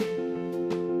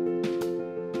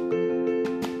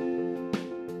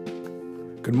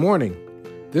Good morning.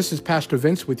 This is Pastor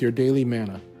Vince with your Daily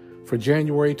Manna for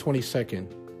January 22nd.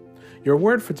 Your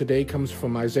word for today comes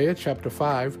from Isaiah chapter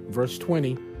 5, verse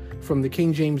 20, from the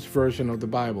King James Version of the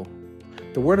Bible.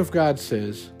 The word of God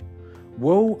says,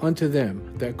 "Woe unto them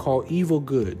that call evil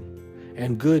good,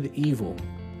 and good evil,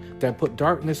 that put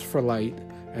darkness for light,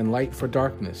 and light for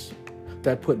darkness,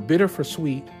 that put bitter for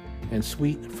sweet, and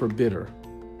sweet for bitter."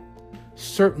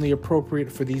 Certainly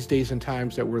appropriate for these days and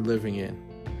times that we're living in.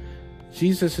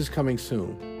 Jesus is coming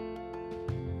soon.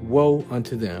 Woe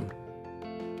unto them.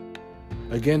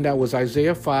 Again, that was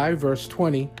Isaiah 5, verse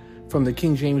 20 from the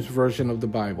King James Version of the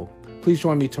Bible. Please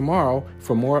join me tomorrow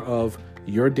for more of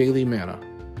Your Daily Manna.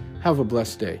 Have a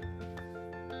blessed day.